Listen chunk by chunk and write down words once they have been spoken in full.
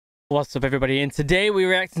What's up, everybody? And today we're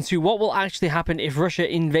reacting to what will actually happen if Russia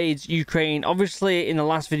invades Ukraine. Obviously, in the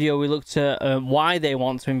last video, we looked at why they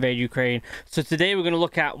want to invade Ukraine. So today we're going to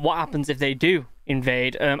look at what happens if they do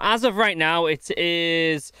invade. As of right now, it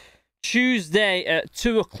is Tuesday at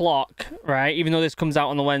 2 o'clock, right? Even though this comes out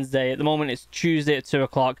on the Wednesday, at the moment it's Tuesday at 2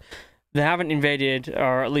 o'clock. They haven't invaded,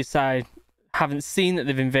 or at least I haven't seen that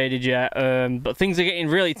they've invaded yet. But things are getting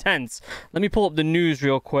really tense. Let me pull up the news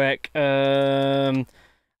real quick.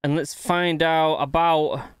 And let's find out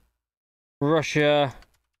about Russia.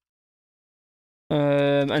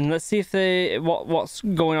 And let's see if they what's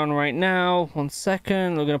going on right now. 1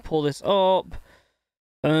 second. We're gonna pull this up.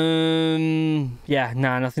 Yeah,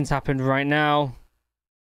 nothing's happened right now.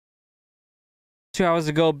 2 hours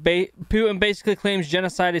ago, Putin basically claims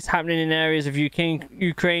genocide is happening in areas of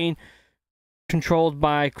Ukraine controlled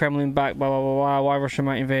by Kremlin-backed. Blah blah blah blah. Why Russia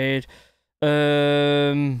might invade?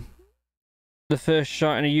 The first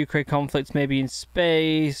shot in a Ukraine conflict, maybe in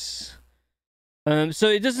space. So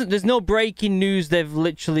it doesn't. There's no breaking news. They've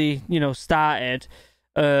literally, started.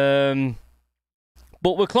 But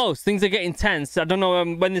we're close. Things are getting tense. I don't know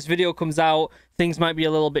when this video comes out. Things might be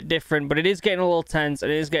a little bit different, but it is getting a little tense and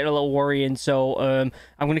it is getting a little worrying. So I'm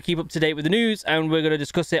going to keep up to date with the news, and we're going to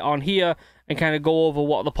discuss it on here and kind of go over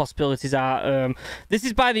what the possibilities are. This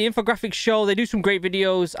is by the Infographics Show. They do some great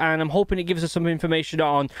videos, and I'm hoping it gives us some information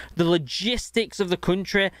on the logistics of the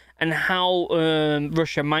country and how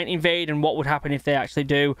Russia might invade and what would happen if they actually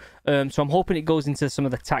do. So I'm hoping it goes into some of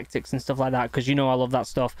the tactics and stuff like that, because I love that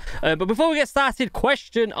stuff. But before we get started,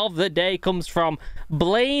 question of the day comes from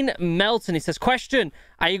Blaine Melton. He says, question,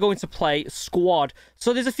 are you going to play Squad?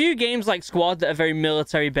 So there's a few games like Squad that are very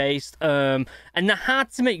military based, and they're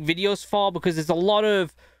hard to make videos for because there's a lot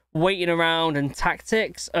of waiting around and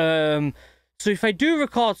tactics. So if I do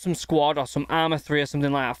record some Squad or some Arma 3 or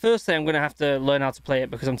something like that, firstly, I'm going to have to learn how to play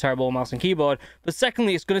it because I'm terrible with mouse and keyboard. But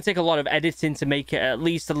secondly, it's going to take a lot of editing to make it at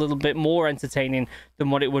least a little bit more entertaining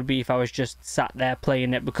than what it would be if I was just sat there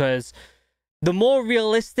playing it, because the more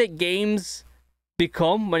realistic games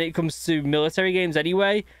become when it comes to military games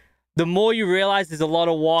anyway, the more you realize there's a lot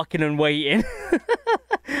of walking and waiting.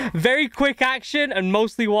 Very quick action and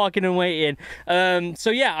mostly walking and waiting.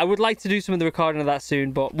 So yeah, I would like to do some of the recording of that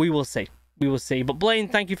soon, but we will see. We will see. But Blaine,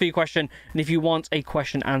 thank you for your question. And if you want a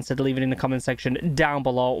question answered, leave it in the comment section down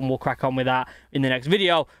below and we'll crack on with that in the next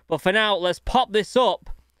video. But for now, let's pop this up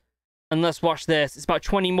and let's watch this. It's about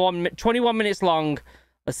 21 minutes long.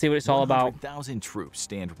 Let's see what it's all about. 100,000 troops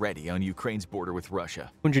stand ready on Ukraine's border with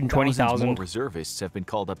Russia. 120,000 more reservists have been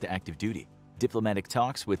called up to active duty. Diplomatic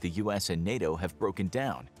talks with the US and NATO have broken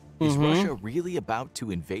down. Is Russia really about to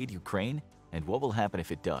invade Ukraine? And what will happen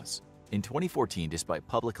if it does? In 2014, despite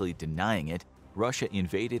publicly denying it, Russia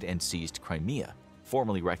invaded and seized Crimea,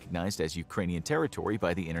 formally recognized as Ukrainian territory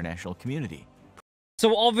by the international community.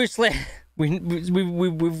 So obviously,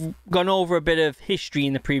 we've gone over a bit of history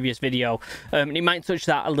in the previous video, and it might touch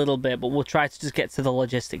that a little bit, but we'll try to just get to the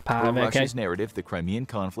logistic part of it, okay? Russia's narrative, the Crimean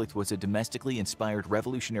conflict was a domestically inspired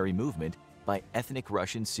revolutionary movement by ethnic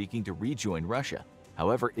Russians seeking to rejoin Russia.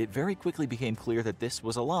 However, it very quickly became clear that this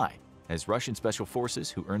was a lie, as Russian special forces,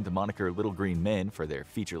 who earned the moniker Little Green Men for their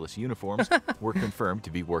featureless uniforms, were confirmed to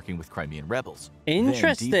be working with Crimean rebels.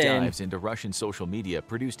 Interesting. Then deep dives into Russian social media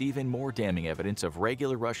produced even more damning evidence of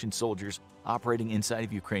regular Russian soldiers operating inside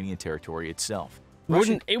of Ukrainian territory itself.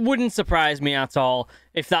 It wouldn't surprise me at all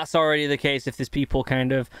if that's already the case, if there's people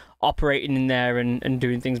kind of operating in there and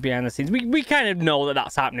doing things behind the scenes. We kind of know that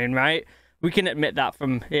that's happening, right? We can admit that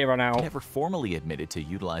from here on out. Never formally admitted to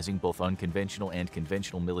utilizing both unconventional and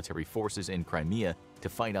conventional military forces in Crimea to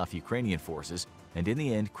fight off Ukrainian forces, and in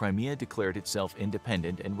the end, Crimea declared itself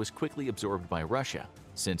independent and was quickly absorbed by Russia.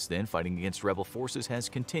 Since then, fighting against rebel forces has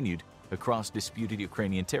continued across disputed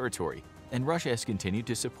Ukrainian territory, and Russia has continued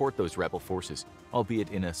to support those rebel forces, albeit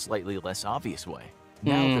in a slightly less obvious way.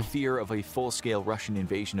 Now, the fear of a full-scale Russian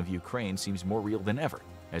invasion of Ukraine seems more real than ever,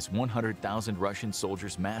 as 100,000 Russian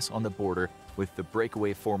soldiers mass on the border with the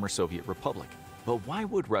breakaway former Soviet republic. But why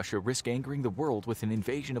would Russia risk angering the world with an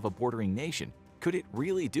invasion of a bordering nation? Could it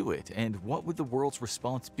really do it, and what would the world's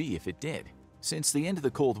response be if it did? Since the end of the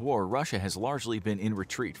Cold War, Russia has largely been in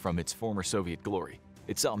retreat from its former Soviet glory.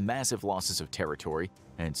 It saw massive losses of territory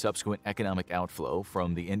and subsequent economic outflow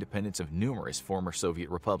from the independence of numerous former Soviet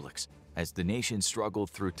republics. As the nation struggled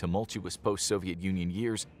through tumultuous post-Soviet Union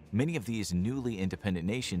years, many of these newly independent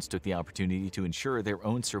nations took the opportunity to ensure their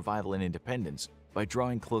own survival and independence by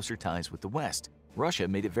drawing closer ties with the West. Russia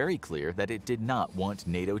made it very clear that it did not want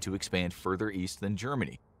NATO to expand further east than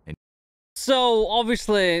Germany. So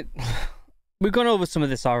obviously, we've gone over some of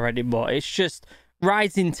this already, but it's just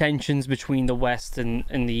rising tensions between the West and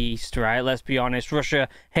the East, right? Let's be honest. Russia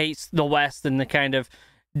hates the West and the kind of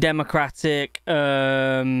democratic,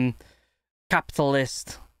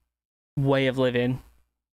 capitalist way of living,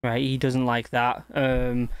 right? He doesn't like that.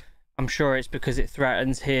 I'm sure it's because it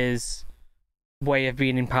threatens his way of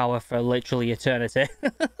being in power for literally eternity.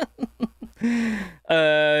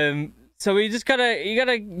 So you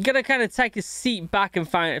gotta kind of take a seat back and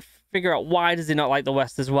figure out why does he not like the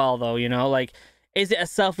West as well, though, you know? Like, is it a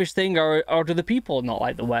selfish thing, or do the people not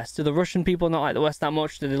like the West? Do the Russian people not like the West that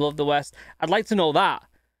much? Do they love the West? I'd like to know that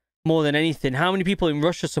more than anything. How many people in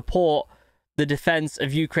Russia support the defense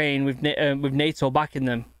of Ukraine with NATO backing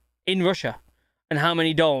them in Russia, and how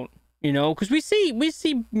many don't? You know, because we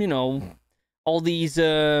see you know, all these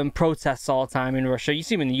protests all the time in Russia. You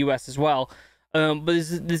see them in the US as well. But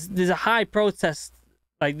there's a high protest,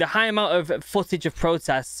 like the high amount of footage of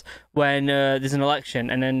protests when there's an election,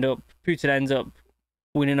 and Putin ends up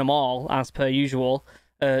winning them all as per usual.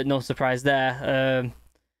 No surprise there.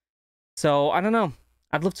 So I don't know.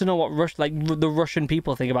 I'd love to know what the Russian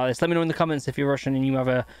people think about this. Let me know in the comments if you're Russian and you have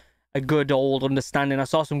a good old understanding. I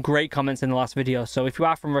saw some great comments in the last video, so if you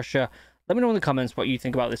are from Russia, let me know in the comments what you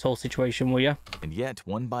think about this whole situation, will you? And yet,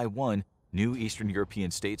 one by one, new Eastern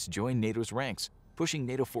European states joined NATO's ranks, pushing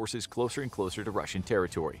NATO forces closer and closer to Russian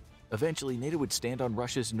territory. Eventually, NATO would stand on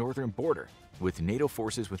Russia's northern border, with NATO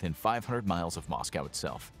forces within 500 miles of Moscow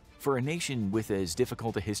itself. For a nation with as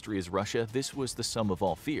difficult a history as Russia, this was the sum of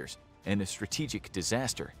all fears, and a strategic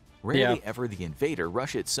disaster. Rarely ever the invader,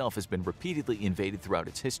 Russia itself has been repeatedly invaded throughout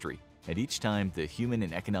its history, and each time the human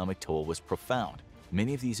and economic toll was profound.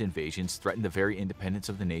 Many of these invasions threatened the very independence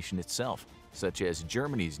of the nation itself, such as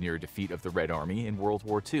Germany's near defeat of the Red Army in World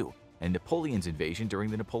War II, and Napoleon's invasion during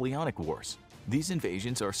the Napoleonic Wars. These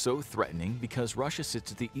invasions are so threatening because Russia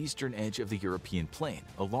sits at the eastern edge of the European plain,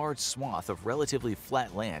 a large swath of relatively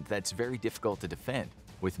flat land that's very difficult to defend.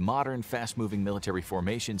 With modern, fast-moving military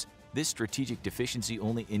formations, this strategic deficiency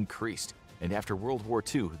only increased, and after World War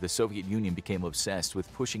II, the Soviet Union became obsessed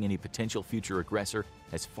with pushing any potential future aggressor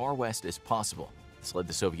as far west as possible. This led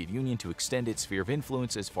the Soviet Union to extend its sphere of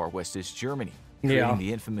influence as far west as Germany, creating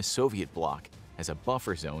the infamous Soviet bloc as a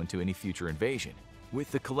buffer zone to any future invasion.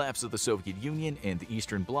 With the collapse of the Soviet Union and the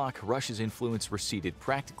Eastern Bloc, Russia's influence receded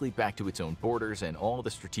practically back to its own borders, and all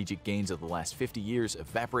the strategic gains of the last 50 years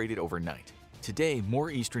evaporated overnight. Today,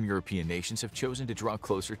 more Eastern European nations have chosen to draw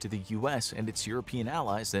closer to the US and its European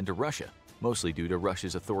allies than to Russia, mostly due to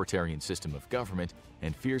Russia's authoritarian system of government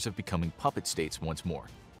and fears of becoming puppet states once more.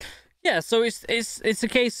 Yeah, so it's a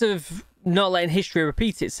case of not letting history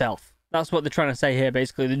repeat itself. That's what they're trying to say here,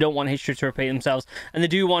 basically. They don't want history to repeat themselves, and they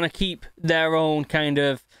do want to keep their own kind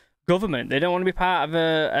of government. They don't want to be part of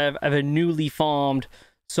a newly formed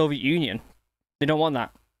Soviet Union. They don't want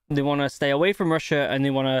that. They want to stay away from Russia, and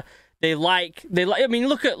they like. I mean,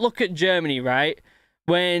 look at Germany, right?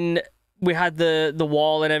 When we had the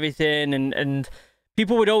wall and everything, and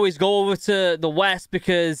people would always go over to the West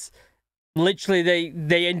because literally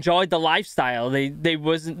they enjoyed the lifestyle. They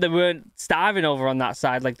weren't starving over on that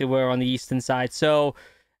side like they were on the eastern side. So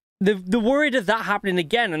they're worried of that happening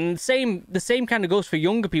again. And the same kind of goes for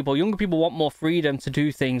younger people. Younger people want more freedom to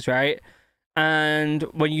do things, right? And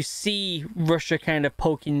when you see Russia kind of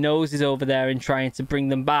poking noses over there and trying to bring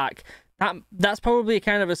them back, that's probably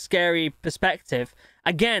kind of a scary perspective.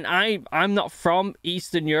 Again, I'm not from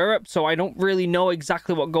Eastern Europe, so I don't really know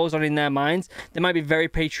exactly what goes on in their minds. They might be very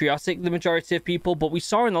patriotic, the majority of people, but we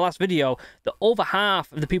saw in the last video that over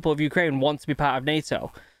half of the people of Ukraine want to be part of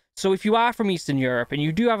NATO. So if you are from Eastern Europe and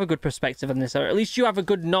you do have a good perspective on this, or at least you have a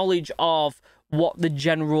good knowledge of what the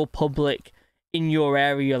general public in your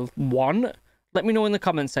area want, let me know in the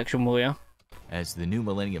comments section, will you? As the new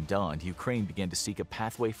millennium dawned, Ukraine began to seek a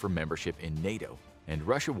pathway for membership in NATO, and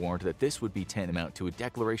Russia warned that this would be tantamount to a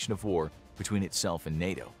declaration of war between itself and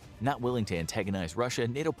NATO. Not willing to antagonize Russia,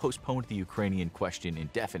 NATO postponed the Ukrainian question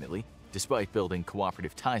indefinitely, despite building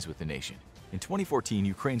cooperative ties with the nation. In 2014,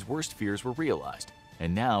 Ukraine's worst fears were realized,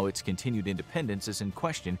 and now its continued independence is in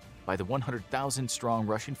question by the 100,000-strong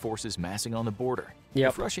Russian forces massing on the border.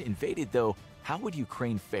 If Russia invaded, though, how would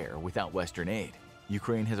Ukraine fare without Western aid?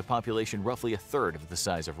 Ukraine has a population roughly a third of the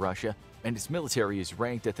size of Russia, and its military is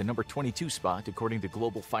ranked at the number 22 spot according to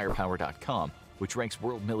GlobalFirepower.com, which ranks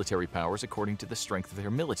world military powers according to the strength of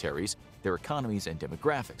their militaries, their economies, and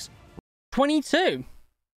demographics. 22?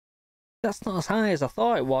 That's not as high as I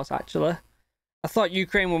thought it was, actually. I thought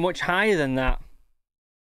Ukraine were much higher than that.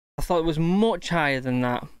 I thought it was much higher than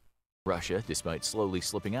that. Russia, despite slowly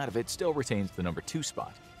slipping out of it, still retains the number 2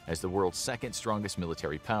 spot as the world's second strongest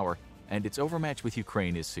military power, and its overmatch with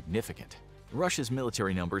Ukraine is significant. Russia's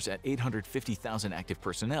military numbers at 850,000 active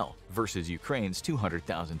personnel versus Ukraine's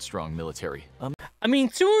 200,000 strong military. I mean,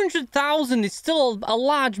 200,000 is still a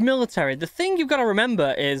large military. The thing you've got to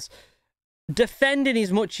remember is defending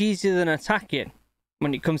is much easier than attacking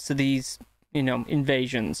when it comes to these, you know,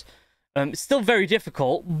 invasions. It's still very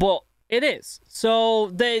difficult, but it is. So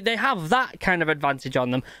they have that kind of advantage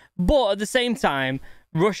on them. But at the same time,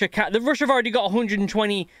 Russia have already got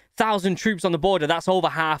 120,000 troops on the border. That's over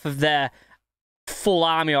half of their full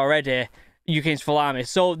army already, Ukraine's full army.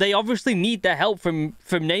 So they obviously need their help from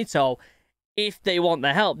NATO if they want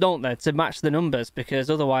their help, don't they, to match the numbers, because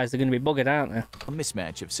otherwise they're going to be buggered, aren't they? A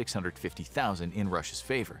mismatch of 650,000 in Russia's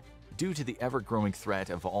favor. Due to the ever-growing threat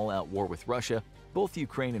of all-out war with Russia, both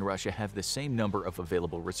Ukraine and Russia have the same number of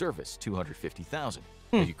available reservists, 250,000.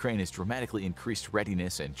 Ukraine has dramatically increased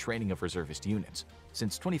readiness and training of reservist units.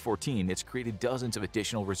 Since 2014, it's created dozens of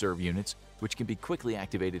additional reserve units, which can be quickly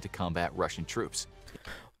activated to combat Russian troops.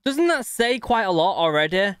 Doesn't that say quite a lot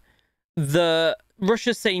already?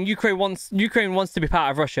 Russia's saying Ukraine wants to be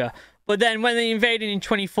part of Russia, but then when they invaded in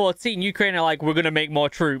 2014, Ukraine are like, we're going to make more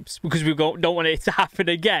troops because we don't want it to happen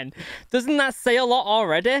again. Doesn't that say a lot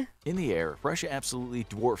already? In the air, Russia absolutely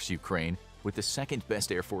dwarfs Ukraine with the second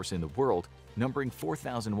best air force in the world, numbering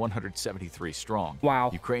 4,173 strong. Wow.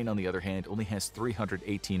 Ukraine, on the other hand, only has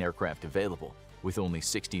 318 aircraft available, with only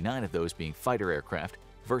 69 of those being fighter aircraft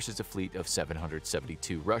versus a fleet of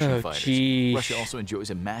 772 Russian fighters. Geez. Russia also enjoys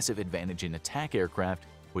a massive advantage in attack aircraft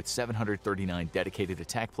with 739 dedicated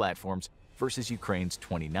attack platforms versus Ukraine's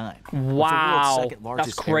 29. Wow, with the world's second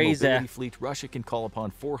largest that's crazy. air mobility fleet, Russia can call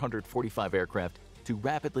upon 445 aircraft to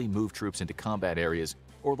rapidly move troops into combat areas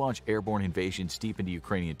or launch airborne invasions deep into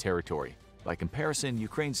Ukrainian territory. By comparison,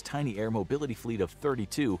 Ukraine's tiny air mobility fleet of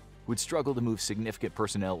 32 would struggle to move significant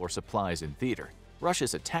personnel or supplies in theater.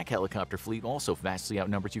 Russia's attack helicopter fleet also vastly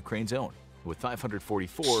outnumbers Ukraine's own, with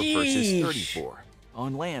 544 versus 34.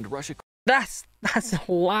 On land, Russia... That's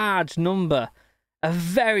a large number. A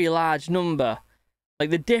very large number.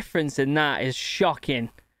 Like, the difference in that is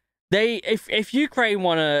shocking. If Ukraine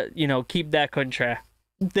want to, you know, keep their country,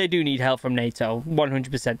 they do need help from NATO,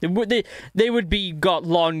 100%. They would be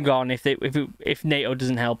long gone if NATO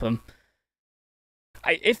doesn't help them.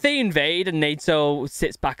 If they invade and NATO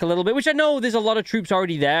sits back a little bit, which I know there's a lot of troops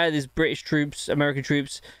already there, there's British troops, American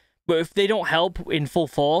troops, but if they don't help in full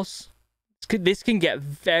force, this can get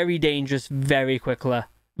very dangerous very quickly.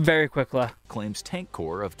 Very quickly. Claims tank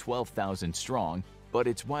corps of 12,000 strong, but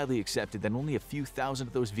it's widely accepted that only a few thousand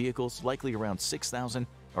of those vehicles, likely around 6,000,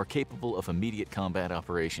 are capable of immediate combat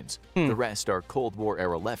operations. The rest are Cold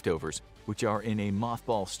War-era leftovers, which are in a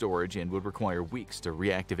mothball storage and would require weeks to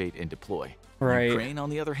reactivate and deploy. Right. Ukraine, on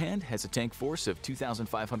the other hand, has a tank force of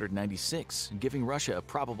 2,596, giving Russia a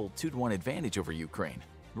probable 2-to-1 advantage over Ukraine.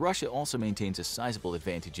 Russia also maintains a sizable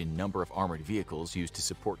advantage in number of armored vehicles used to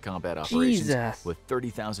support combat operations, with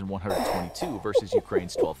 30,122 versus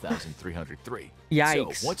Ukraine's 12,303.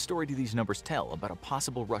 Yikes. So, what story do these numbers tell about a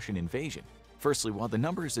possible Russian invasion? Firstly, while the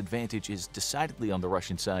numbers advantage is decidedly on the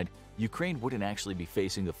Russian side, Ukraine wouldn't actually be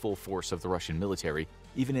facing the full force of the Russian military,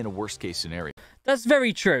 even in a worst-case scenario. That's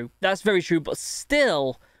very true. That's very true. But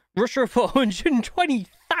still, Russia have put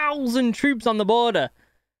 120,000 troops on the border.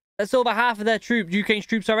 That's over half of their troops, Ukraine's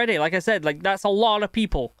troops already. Like I said, like that's a lot of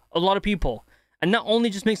people. A lot of people. And that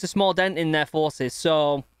only just makes a small dent in their forces.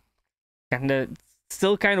 So,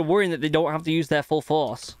 still kind of worrying that they don't have to use their full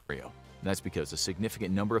force. That's because a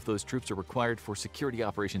significant number of those troops are required for security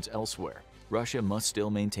operations elsewhere. Russia must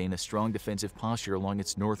still maintain a strong defensive posture along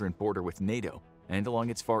its northern border with NATO and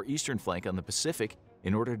along its far eastern flank on the Pacific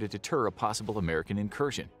in order to deter a possible American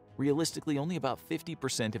incursion. Realistically, only about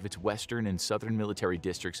 50% of its western and southern military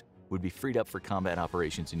districts would be freed up for combat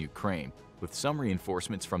operations in Ukraine, with some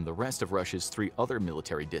reinforcements from the rest of Russia's 3 other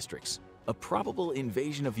military districts. A probable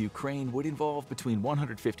invasion of Ukraine would involve between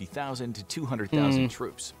 150,000 to 200,000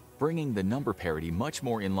 troops, bringing the number parity much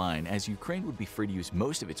more in line, as Ukraine would be free to use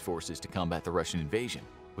most of its forces to combat the Russian invasion.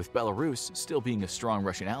 With Belarus still being a strong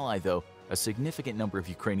Russian ally, though, a significant number of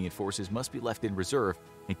Ukrainian forces must be left in reserve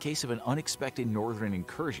in case of an unexpected northern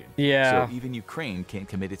incursion. Yeah. So even Ukraine can't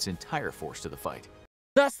commit its entire force to the fight.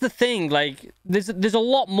 That's the thing, like, there's a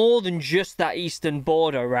lot more than just that eastern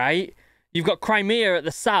border, right? You've got Crimea at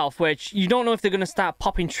the south, which you don't know if they're going to start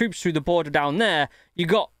popping troops through the border down there. You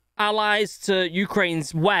got allies to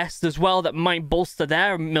Ukraine's west as well that might bolster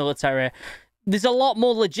their military. There's a lot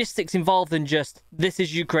more logistics involved than just, this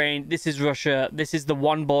is Ukraine, this is Russia, this is the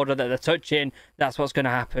one border that they're touching, that's what's going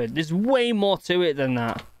to happen. There's way more to it than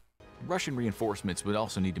that. Russian reinforcements would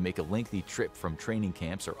also need to make a lengthy trip from training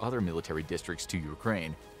camps or other military districts to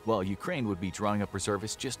Ukraine, while Ukraine would be drawing up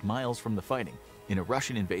reservists just miles from the fighting. In a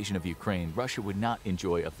Russian invasion of Ukraine, Russia would not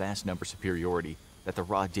enjoy a vast number superiority that the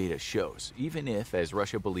raw data shows, even if, as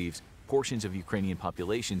Russia believes, portions of Ukrainian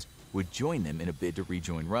populations would join them in a bid to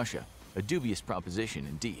rejoin Russia. A dubious proposition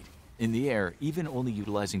indeed. In the air, even only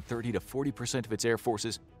utilizing 30 to 40% of its air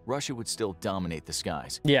forces, Russia would still dominate the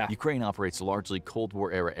skies. Yeah. Ukraine operates largely Cold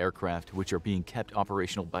War-era aircraft, which are being kept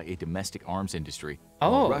operational by a domestic arms industry,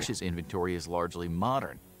 while Russia's inventory is largely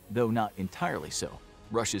modern, though not entirely so.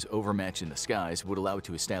 Russia's overmatch in the skies would allow it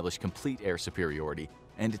to establish complete air superiority,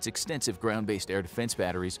 and its extensive ground-based air defense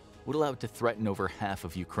batteries would allow it to threaten over half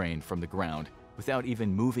of Ukraine from the ground without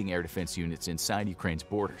even moving air defense units inside Ukraine's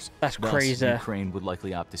borders. That's Thus, crazy. Ukraine would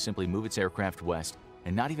likely opt to simply move its aircraft west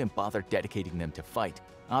and not even bother dedicating them to fight,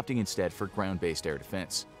 opting instead for ground-based air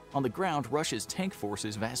defense. On the ground, Russia's tank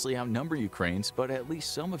forces vastly outnumber Ukraine's, but at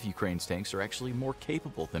least some of Ukraine's tanks are actually more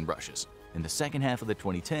capable than Russia's. In the second half of the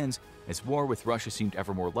 2010s, as war with Russia seemed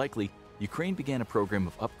ever more likely, Ukraine began a program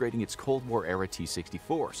of upgrading its Cold War-era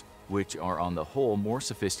T-64s, which are on the whole more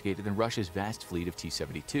sophisticated than Russia's vast fleet of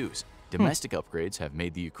T-72s. Domestic upgrades have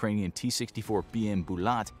made the Ukrainian T-64 BM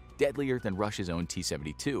Bulat deadlier than Russia's own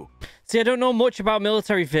T-72. See, I don't know much about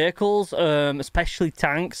military vehicles, especially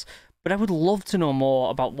tanks, but I would love to know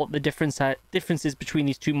more about what the differences between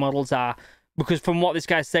these two models are, because from what this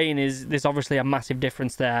guy's saying is there's obviously a massive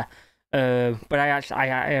difference there. But I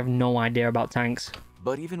have no idea about tanks.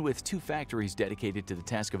 But even with 2 factories dedicated to the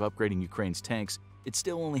task of upgrading Ukraine's tanks, it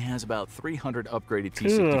still only has about 300 upgraded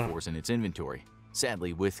T-64s in its inventory.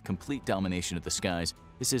 Sadly, with complete domination of the skies,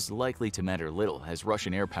 this is likely to matter little as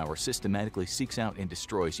Russian air power systematically seeks out and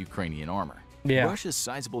destroys Ukrainian armor. Yeah. Russia's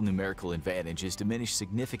sizable numerical advantage is diminished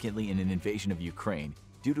significantly in an invasion of Ukraine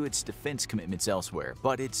due to its defense commitments elsewhere,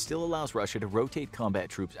 but it still allows Russia to rotate combat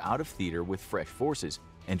troops out of theater with fresh forces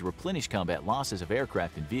and replenish combat losses of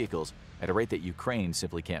aircraft and vehicles at a rate that Ukraine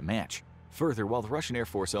simply can't match. Further, while the Russian Air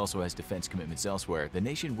Force also has defense commitments elsewhere, the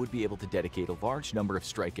nation would be able to dedicate a large number of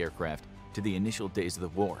strike aircraft to the initial days of the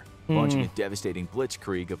war, launching a devastating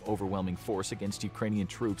blitzkrieg of overwhelming force against Ukrainian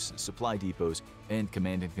troops, supply depots, and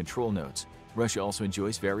command and control nodes. Russia also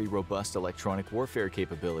enjoys very robust electronic warfare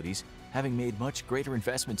capabilities, having made much greater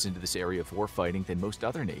investments into this area of warfighting than most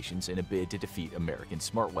other nations in a bid to defeat American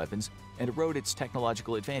smart weapons and erode its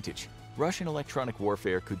technological advantage. Russian electronic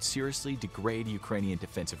warfare could seriously degrade Ukrainian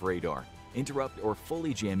defensive radar, interrupt or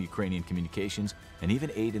fully jam Ukrainian communications, and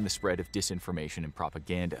even aid in the spread of disinformation and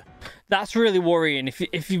propaganda. That's really worrying.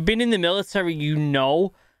 If you've been in the military, you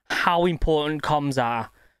know how important comms are.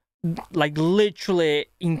 Like, literally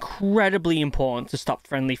incredibly important to stop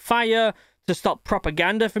friendly fire, to stop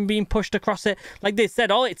propaganda from being pushed across it. Like they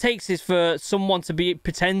said, all it takes is for someone to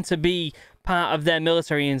pretend to be part of their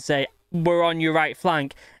military and say, we're on your right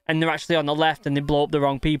flank, and they're actually on the left and they blow up the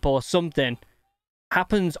wrong people or something.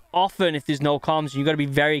 Happens often if there's no comms. You've got to be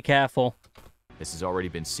very careful. This has already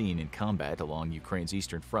been seen in combat along Ukraine's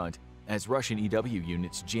eastern front, as Russian EW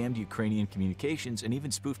units jammed Ukrainian communications and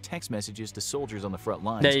even spoofed text messages to soldiers on the front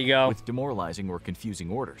lines There you go. with demoralizing or confusing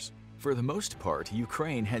orders. For the most part,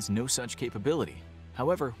 Ukraine has no such capability.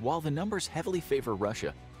 However, while the numbers heavily favor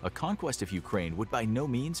Russia, a conquest of Ukraine would by no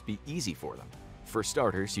means be easy for them. For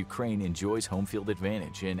starters, Ukraine enjoys home field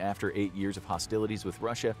advantage, and after 8 years of hostilities with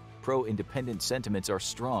Russia, pro-independent sentiments are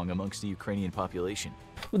strong amongst the Ukrainian population.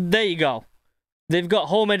 There you go. They've got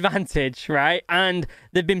home advantage, right? And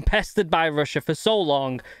they've been pestered by Russia for so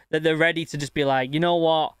long that they're ready to just be like, you know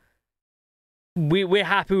what? We're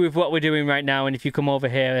happy with what we're doing right now, and if you come over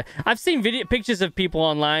here... I've seen pictures of people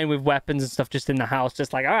online with weapons and stuff just in the house,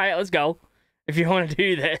 just like, all right, let's go, if you want to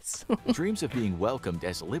do this. Dreams of being welcomed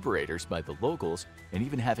as liberators by the locals, and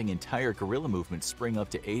even having entire guerrilla movements spring up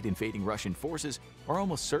to aid invading Russian forces, are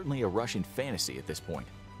almost certainly a Russian fantasy at this point.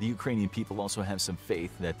 The Ukrainian people also have some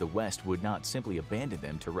faith that the West would not simply abandon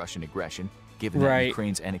them to Russian aggression, given that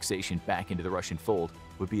Ukraine's annexation back into the Russian fold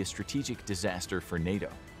would be a strategic disaster for NATO.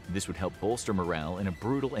 This would help bolster morale in a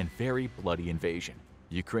brutal and very bloody invasion.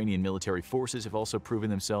 Ukrainian military forces have also proven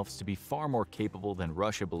themselves to be far more capable than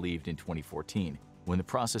Russia believed in 2014. When the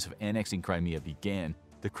process of annexing Crimea began,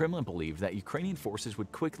 the Kremlin believed that Ukrainian forces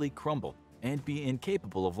would quickly crumble and be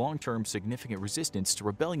incapable of long-term significant resistance to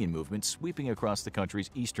rebellion movements sweeping across the country's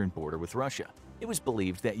eastern border with Russia. It was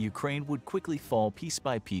believed that Ukraine would quickly fall piece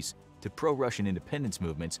by piece to pro-Russian independence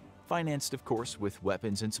movements, financed of course with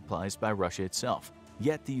weapons and supplies by Russia itself.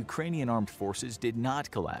 Yet the Ukrainian armed forces did not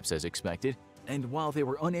collapse as expected, And while they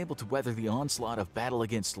were unable to weather the onslaught of battle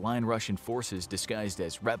against line Russian forces disguised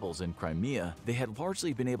as rebels in Crimea, they had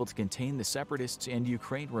largely been able to contain the separatists, and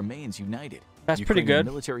Ukraine remains united. That's pretty Ukrainian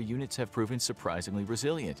good. Military units have proven surprisingly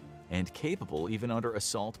resilient and capable even under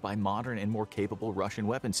assault by modern and more capable Russian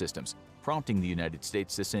weapon systems, prompting the United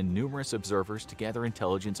States to send numerous observers to gather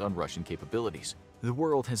intelligence on Russian capabilities. The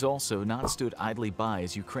world has also not stood idly by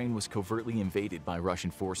as Ukraine was covertly invaded by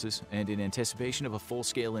Russian forces, and in anticipation of a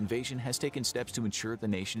full-scale invasion has taken steps to ensure the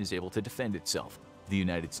nation is able to defend itself. The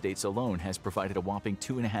United States alone has provided a whopping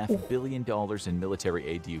 $2.5 billion in military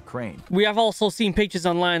aid to Ukraine. We have also seen pictures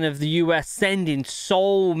online of the US sending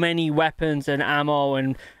so many weapons and ammo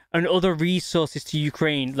and other resources to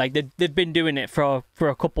Ukraine. Like, they've been doing it for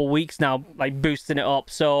a couple weeks now, like boosting it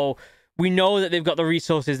up. So we know that they've got the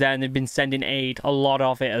resources there, and they've been sending aid, a lot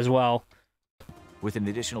of it as well. With an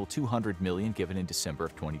additional $200 million given in December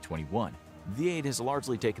of 2021. The aid has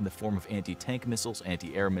largely taken the form of anti-tank missiles,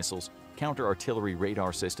 anti-air missiles, counter-artillery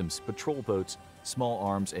radar systems, patrol boats, small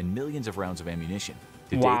arms, and millions of rounds of ammunition.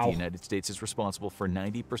 To date, the United States is responsible for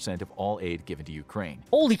 90% of all aid given to Ukraine.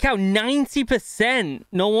 Holy cow, 90%!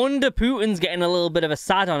 No wonder Putin's getting a little bit of a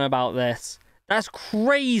sad on about this. That's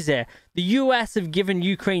crazy. The US have given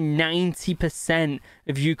Ukraine 90%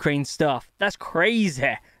 of Ukraine's stuff. That's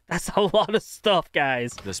crazy. That's a lot of stuff,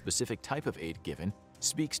 guys. The specific type of aid given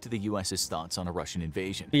speaks to the U.S.'s thoughts on a Russian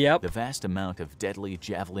invasion. Yep. The vast amount of deadly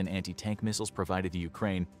Javelin anti-tank missiles provided to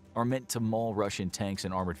Ukraine are meant to maul Russian tanks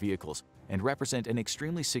and armored vehicles and represent an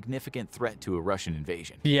extremely significant threat to a Russian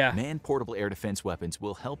invasion. Yeah. Man-portable air defense weapons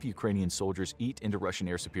will help Ukrainian soldiers eat into Russian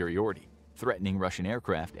air superiority, threatening Russian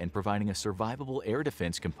aircraft and providing a survivable air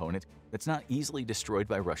defense component that's not easily destroyed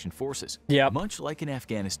by Russian forces. Yep. Much like in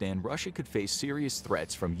Afghanistan, Russia could face serious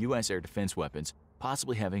threats from U.S. air defense weapons,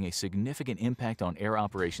 possibly having a significant impact on air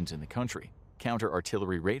operations in the country.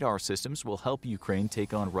 Counter-artillery radar systems will help Ukraine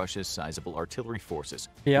take on Russia's sizable artillery forces,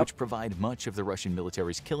 which provide much of the Russian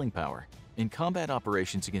military's killing power. In combat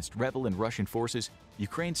operations against rebel and Russian forces,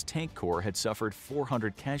 Ukraine's tank corps had suffered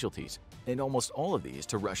 400 casualties, and almost all of these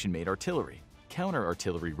to Russian-made artillery.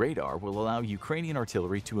 Counter-artillery radar will allow Ukrainian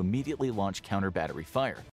artillery to immediately launch counter-battery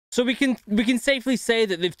fire. So we can safely say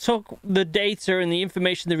that they've took the data and the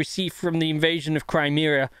information they received from the invasion of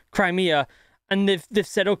Crimea, and they've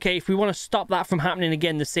said, okay, if we want to stop that from happening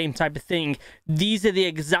again, the same type of thing, these are the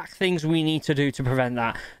exact things we need to do to prevent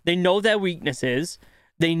that. They know their weaknesses,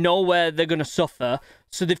 they know where they're going to suffer,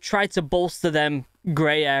 so they've tried to bolster them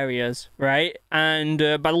grey areas, right? And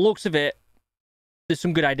by the looks of it, there's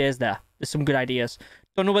some good ideas there. There's some good ideas.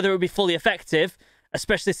 Don't know whether it would be fully effective,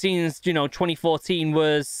 especially since, 2014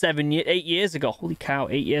 was 8 years ago. Holy cow,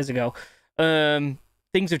 8 years ago.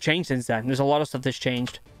 Things have changed since then. There's a lot of stuff that's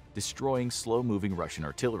changed. Destroying slow-moving Russian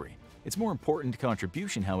artillery. Its more important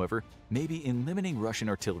contribution, however, may be in limiting Russian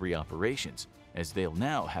artillery operations, as they'll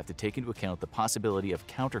now have to take into account the possibility of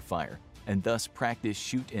counterfire and thus practice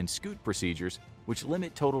shoot and scoot procedures which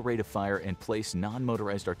limit total rate of fire and place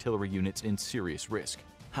non-motorized artillery units in serious risk.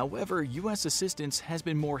 However, U.S. assistance has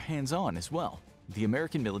been more hands-on as well. The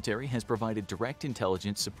American military has provided direct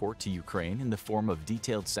intelligence support to Ukraine in the form of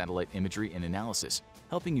detailed satellite imagery and analysis,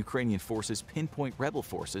 helping Ukrainian forces pinpoint rebel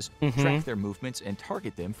forces, track their movements, and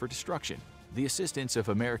target them for destruction. The assistance of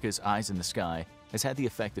America's eyes in the sky has had the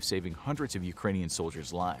effect of saving hundreds of Ukrainian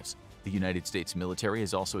soldiers' lives. The United States military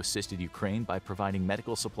has also assisted Ukraine by providing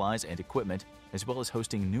medical supplies and equipment, as well as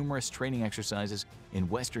hosting numerous training exercises in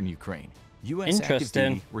western Ukraine. U.S. active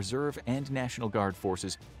duty, reserve, and National Guard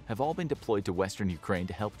forces have all been deployed to western Ukraine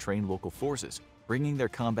to help train local forces, bringing their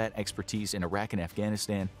combat expertise in Iraq and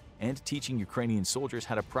Afghanistan and teaching Ukrainian soldiers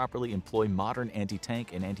how to properly employ modern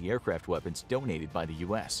anti-tank and anti-aircraft weapons donated by the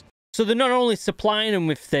U.S. So they're not only supplying them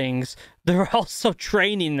with things, they're also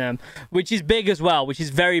training them, which is big as well, which is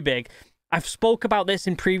very big. I've spoke about this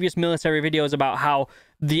in previous military videos about how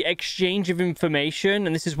the exchange of information,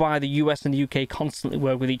 and this is why the US and the UK constantly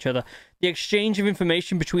work with each other, the exchange of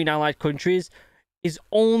information between allied countries is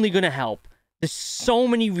only going to help. There's so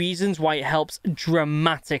many reasons why it helps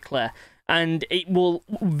dramatically, and it will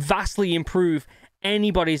vastly improve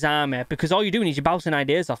anybody's army, because all you're doing is you're bouncing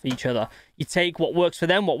ideas off each other. You take what works for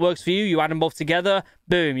them, what works for you, you add them both together,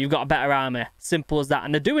 boom, you've got a better army. Simple as that.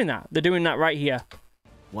 And they're doing that. They're doing that right here.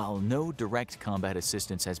 While no direct combat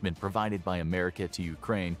assistance has been provided by America to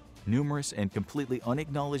Ukraine, numerous and completely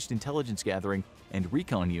unacknowledged intelligence gathering and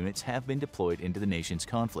recon units have been deployed into the nation's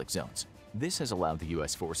conflict zones. This has allowed the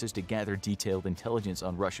U.S. forces to gather detailed intelligence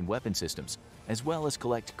on Russian weapon systems, as well as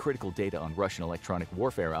collect critical data on Russian electronic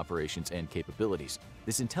warfare operations and capabilities.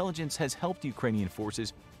 This intelligence has helped Ukrainian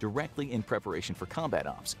forces directly in preparation for combat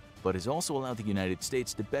ops, but has also allowed the United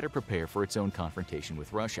States to better prepare for its own confrontation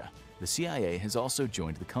with Russia. The CIA has also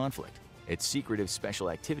joined the conflict. Its secretive Special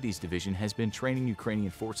Activities Division has been training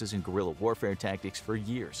Ukrainian forces in guerrilla warfare tactics for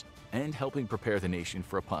years and helping prepare the nation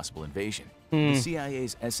for a possible invasion. The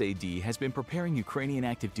CIA's SAD has been preparing Ukrainian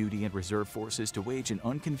active duty and reserve forces to wage an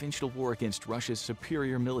unconventional war against Russia's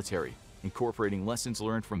superior military, incorporating lessons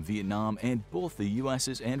learned from Vietnam and both the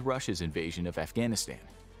US's and Russia's invasion of Afghanistan.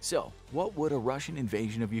 So, what would a Russian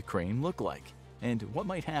invasion of Ukraine look like? And what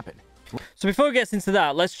might happen? So before we get into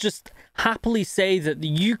that, let's just happily say that the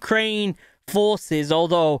Ukraine forces,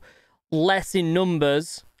 although less in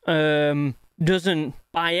numbers, doesn't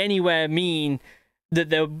by anywhere mean that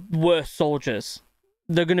they're worse soldiers.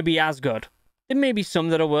 They're going to be as good. There may be some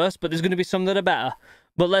that are worse, but there's going to be some that are better.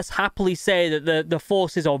 But let's happily say that the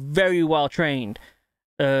forces are very well trained.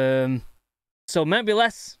 So maybe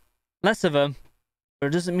less of them, but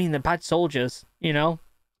it doesn't mean they're bad soldiers, you know?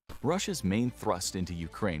 Russia's main thrust into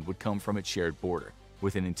Ukraine would come from its shared border,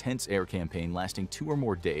 with an intense air campaign lasting 2 or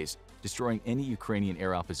more days, destroying any Ukrainian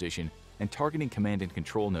air opposition and targeting command and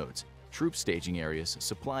control nodes, troop staging areas,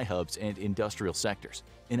 supply hubs, and industrial sectors.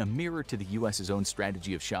 In a mirror to the US's own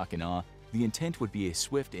strategy of shock and awe, the intent would be a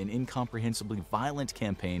swift and incomprehensibly violent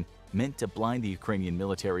campaign meant to blind the Ukrainian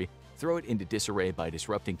military, throw it into disarray by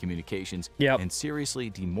disrupting communications, and seriously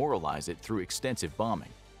demoralize it through extensive bombing.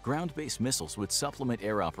 Ground-based missiles would supplement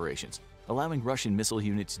air operations, allowing Russian missile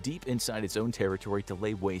units deep inside its own territory to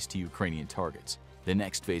lay waste to Ukrainian targets. The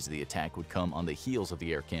next phase of the attack would come on the heels of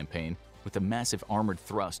the air campaign, with a massive armored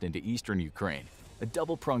thrust into eastern Ukraine. A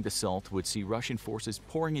double-pronged assault would see Russian forces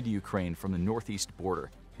pouring into Ukraine from the northeast border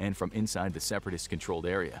and from inside the separatist-controlled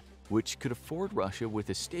area, which could afford Russia with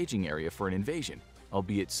a staging area for an invasion,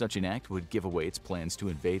 albeit such an act would give away its plans to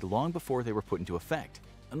invade long before they were put into effect.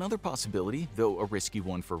 Another possibility, though a risky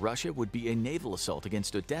one for Russia, would be a naval assault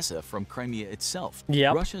against Odessa from Crimea itself.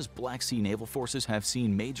 Russia's Black Sea naval forces have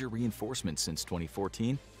seen major reinforcements since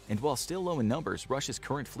 2014, and while still low in numbers, Russia's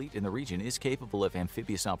current fleet in the region is capable of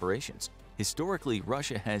amphibious operations. Historically,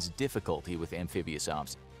 Russia has difficulty with amphibious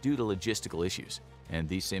ops due to logistical issues, and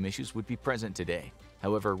these same issues would be present today.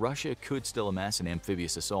 However, Russia could still amass an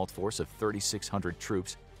amphibious assault force of 3,600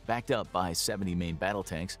 troops, backed up by 70 main battle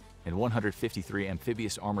tanks and 153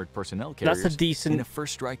 amphibious armored personnel carriers in a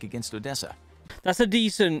first strike against Odessa. That's a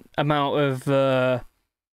decent amount of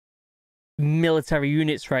military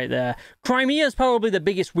units right there. Crimea is probably the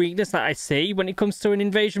biggest weakness that I see when it comes to an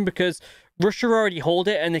invasion, because Russia already hold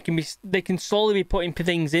it, and they can slowly be putting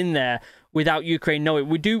things in there without Ukraine knowing.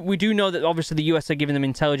 We do know that obviously the US are giving them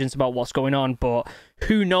intelligence about what's going on, but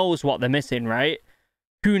who knows what they're missing, right?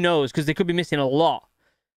 Who knows? Because they could be missing a lot.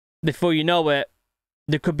 Before you know it,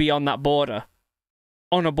 they could be on that border,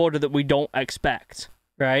 on a border that we don't expect,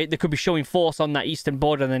 right? They could be showing force on that eastern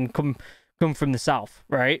border and then come from the south,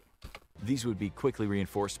 right? These would be quickly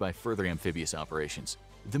reinforced by further amphibious operations.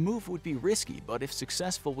 The move would be risky, but if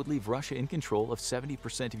successful, would leave Russia in control of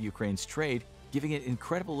 70% of Ukraine's trade, giving it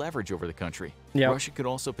incredible leverage over the country. Russia could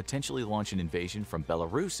also potentially launch an invasion from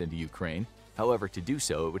Belarus into Ukraine. However, to do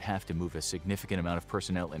so, it would have to move a significant amount of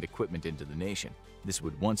personnel and equipment into the nation. This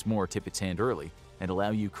would once more tip its hand early and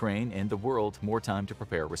allow Ukraine and the world more time to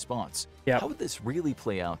prepare a response. How would this really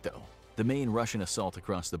play out, though? The main Russian assault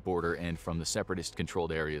across the border and from the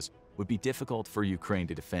separatist-controlled areas would be difficult for Ukraine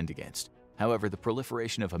to defend against. However, the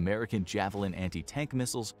proliferation of American Javelin anti-tank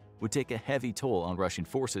missiles would take a heavy toll on Russian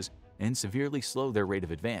forces and severely slow their rate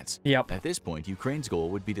of advance. At this point, Ukraine's goal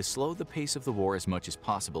would be to slow the pace of the war as much as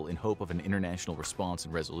possible in hope of an international response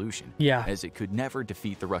and resolution, as it could never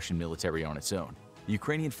defeat the Russian military on its own.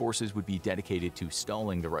 Ukrainian forces would be dedicated to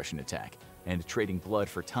stalling the Russian attack and trading blood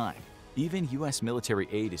for time. Even U.S. military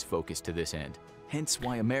aid is focused to this end, hence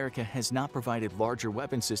why America has not provided larger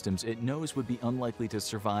weapon systems it knows would be unlikely to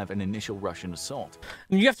survive an initial Russian assault.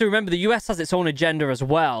 And you have to remember the U.S. has its own agenda as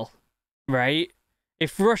well, right?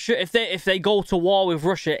 If they go to war with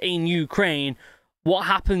Russia in Ukraine, what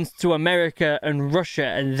happens to America and Russia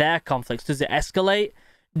and their conflicts? Does it escalate?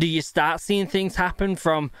 Do you start seeing things happen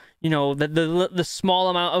from, you know, the small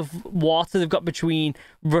amount of water they've got between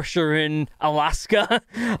Russia and Alaska?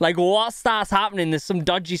 Like, what starts happening? There's some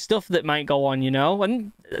dodgy stuff that might go on, you know?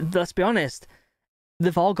 And let's be honest,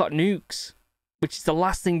 they've all got nukes, which is the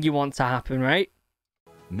last thing you want to happen, right?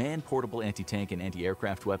 Man-portable anti-tank and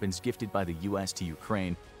anti-aircraft weapons gifted by the U.S. to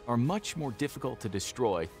Ukraine are much more difficult to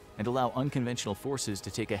destroy and allow unconventional forces to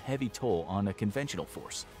take a heavy toll on a conventional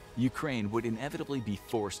force. Ukraine would inevitably be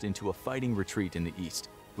forced into a fighting retreat in the east,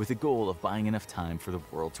 with the goal of buying enough time for the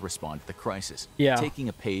world to respond to the crisis. Yeah. Taking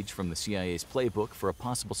a page from the CIA's playbook for a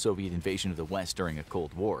possible Soviet invasion of the West during a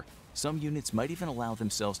Cold War, some units might even allow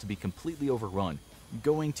themselves to be completely overrun,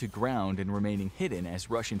 going to ground and remaining hidden as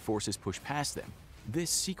Russian forces push past them.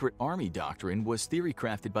 This secret army doctrine was theory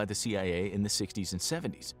crafted by the CIA in the 60s and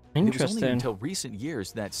 70s. And it was only until recent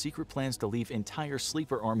years that secret plans to leave entire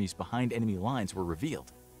sleeper armies behind enemy lines were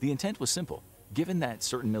revealed. The intent was simple. Given that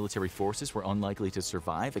certain military forces were unlikely to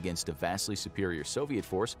survive against a vastly superior Soviet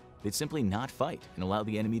force, they'd simply not fight and allow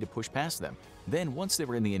the enemy to push past them. Then, once they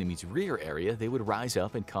were in the enemy's rear area, they would rise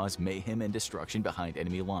up and cause mayhem and destruction behind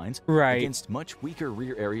enemy lines against much weaker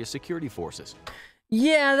rear area security forces.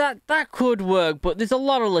 Yeah, that could work, but there's a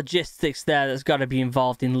lot of logistics there that's got to be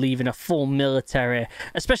involved in leaving a full military,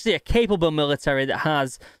 especially a capable military that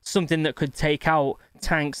has something that could take out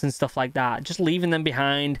tanks and stuff like that. Just leaving them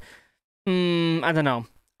behind, I don't know.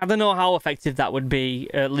 I don't know how effective that would be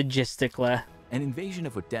logistically. An invasion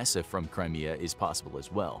of Odessa from Crimea is possible as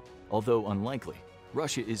well, although unlikely.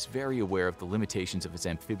 Russia is very aware of the limitations of its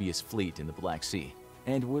amphibious fleet in the Black Sea,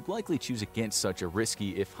 and would likely choose against such a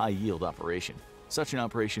risky, if high-yield operation. Such an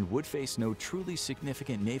operation would face no truly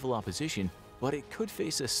significant naval opposition, but it could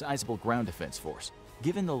face a sizable ground defense force.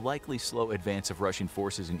 Given the likely slow advance of Russian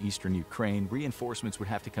forces in eastern Ukraine, reinforcements would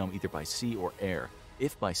have to come either by sea or air.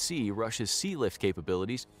 If by sea, Russia's sea lift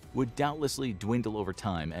capabilities would doubtlessly dwindle over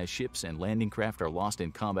time as ships and landing craft are lost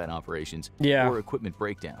in combat operations or equipment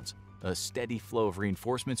breakdowns. A steady flow of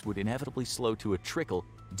reinforcements would inevitably slow to a trickle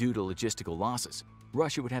due to logistical losses.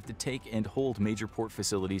 Russia would have to take and hold major port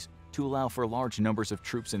facilities to allow for large numbers of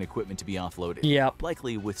troops and equipment to be offloaded,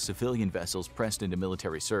 likely with civilian vessels pressed into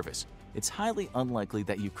military service. It's highly unlikely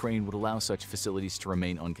that Ukraine would allow such facilities to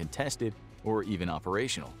remain uncontested or even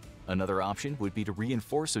operational. Another option would be to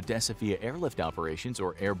reinforce Odessa via airlift operations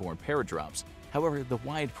or airborne paradrops. However, the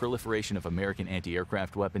wide proliferation of American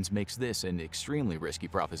anti-aircraft weapons makes this an extremely risky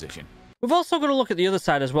proposition. We've also got to look at the other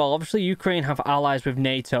side as well. Obviously, Ukraine have allies with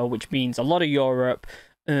NATO, which means a lot of Europe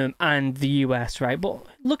and the US, right? But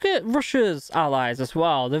look at Russia's allies as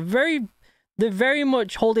well. They're very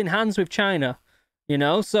much holding hands with China, you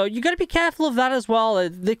know? So you got to be careful of that as well.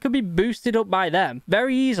 They could be boosted up by them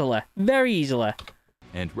very easily, very easily.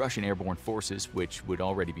 And Russian airborne forces, which would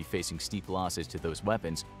already be facing steep losses to those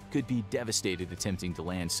weapons, could be devastated attempting to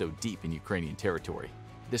land so deep in Ukrainian territory.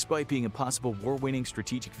 Despite being a possible war-winning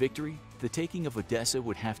strategic victory, the taking of Odessa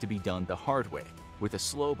would have to be done the hard way, with a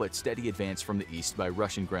slow but steady advance from the east by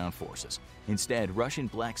Russian ground forces. Instead, Russian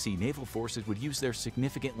Black Sea naval forces would use their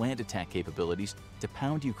significant land attack capabilities to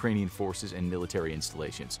pound Ukrainian forces and military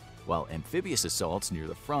installations, while amphibious assaults near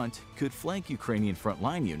the front could flank Ukrainian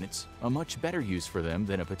frontline units, a much better use for them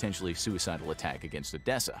than a potentially suicidal attack against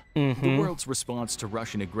Odessa. The world's response to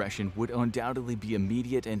Russian aggression would undoubtedly be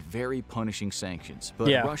immediate and very punishing sanctions,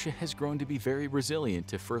 but Russia has grown to be very resilient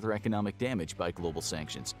to further economic damage by global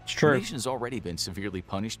sanctions. It's true. The nation has already been severely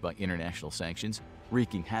punished by international sanctions,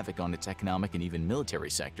 wreaking havoc on its economic and even military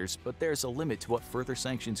sectors, but there's a limit to what further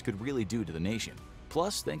sanctions could really do to the nation.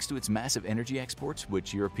 Plus, thanks to its massive energy exports,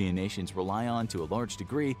 which European nations rely on to a large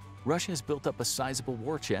degree, Russia has built up a sizable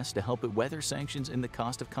war chest to help it weather sanctions and the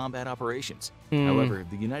cost of combat operations. However,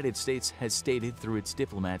 the United States has stated through its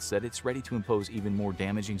diplomats that it's ready to impose even more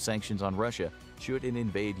damaging sanctions on Russia should it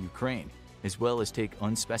invade Ukraine, as well as take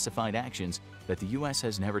unspecified actions that the US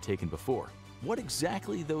has never taken before. What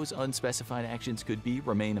exactly those unspecified actions could be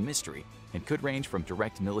remain a mystery, and could range from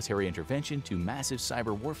direct military intervention to massive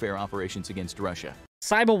cyber warfare operations against Russia.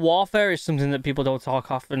 Cyber warfare is something that people don't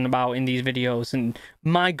talk often about in these videos, and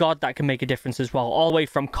my god, that can make a difference as well. All the way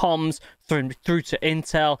from comms, through to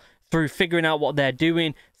intel, through figuring out what they're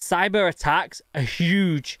doing. Cyber attacks are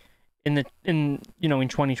huge in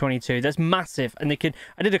 2022. That's massive, and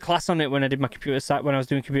I did a class on it when I did my when I was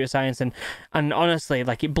doing computer science, and honestly,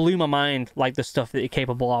 like, it blew my mind, like the stuff that you're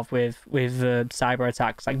capable of with cyber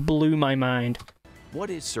attacks, like, blew my mind. What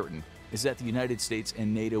is certain is that the United States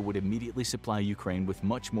and NATO would immediately supply Ukraine with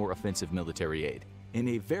much more offensive military aid. In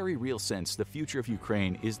a very real sense, the future of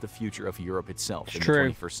Ukraine is the future of Europe itself in the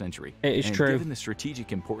 21st century. It is true. Given the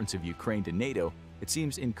strategic importance of Ukraine to NATO, it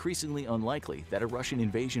seems increasingly unlikely that a Russian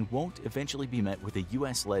invasion won't eventually be met with a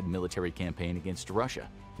US-led military campaign against Russia.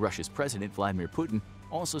 Russia's President Vladimir Putin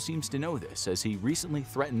also seems to know this, as he recently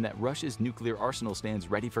threatened that Russia's nuclear arsenal stands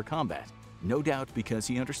ready for combat. No doubt because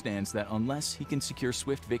he understands that unless he can secure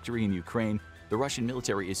swift victory in Ukraine, the Russian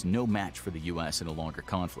military is no match for the US in a longer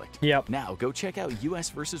conflict. Yep. Now, go check out US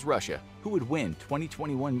versus Russia. Who would win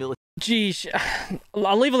 2021 military? Geez,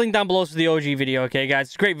 I'll leave a link down below to the OG video, okay, guys?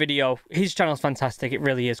 It's a great video. His channel's fantastic. It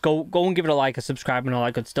really is. Go and give it a like, a subscribe, and all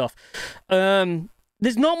that good stuff.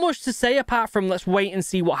 there's not much to say apart from let's wait and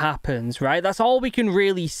see what happens, right? That's all we can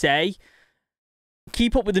really say.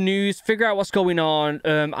 Keep up with the news, figure out what's going on.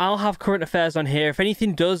 I'll have current affairs on here. If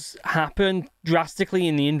anything does happen drastically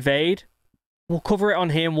in the invade, we'll cover it on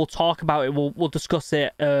here and we'll talk about it. We'll discuss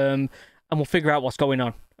it, and we'll figure out what's going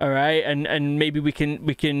on. All right, and maybe we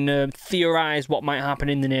can theorize what might happen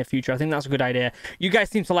in the near future. I think that's a good idea. You guys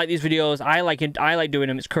seem to like these videos. I like it. I like doing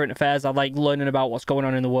them. It's current affairs. I like learning about what's going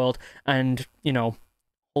on in the world, and you know,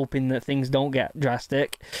 hoping that things don't get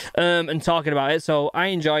drastic, and talking about it. So I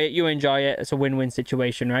enjoy it, you enjoy it. It's a win-win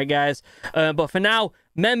situation, right, guys? But for now,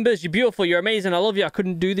 members, you're beautiful, you're amazing, I love you. I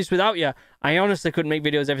couldn't do this without you. I honestly couldn't make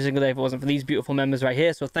videos every single day if it wasn't for these beautiful members right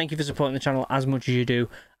here. So thank you for supporting the channel as much as you do.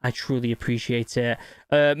 I truly appreciate it.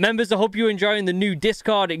 Members, I hope you're enjoying the new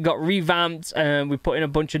Discord. It got revamped. We put in a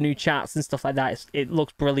bunch of new chats and stuff like that. It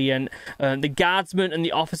looks brilliant. The guardsmen and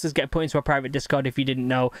the officers get put into a private Discord if you didn't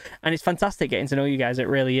know. And it's fantastic getting to know you guys. It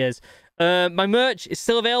really is. My merch is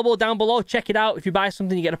still available down below. Check it out. If you buy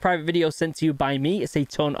something, you get a private video sent to you by me. It's a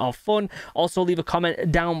ton of fun. Also, leave a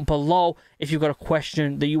comment down below if you've got a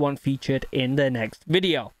question that you want featured in the next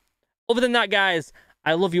video. Other than that, guys,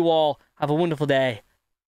 I love you all. Have a wonderful day.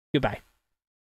 Goodbye.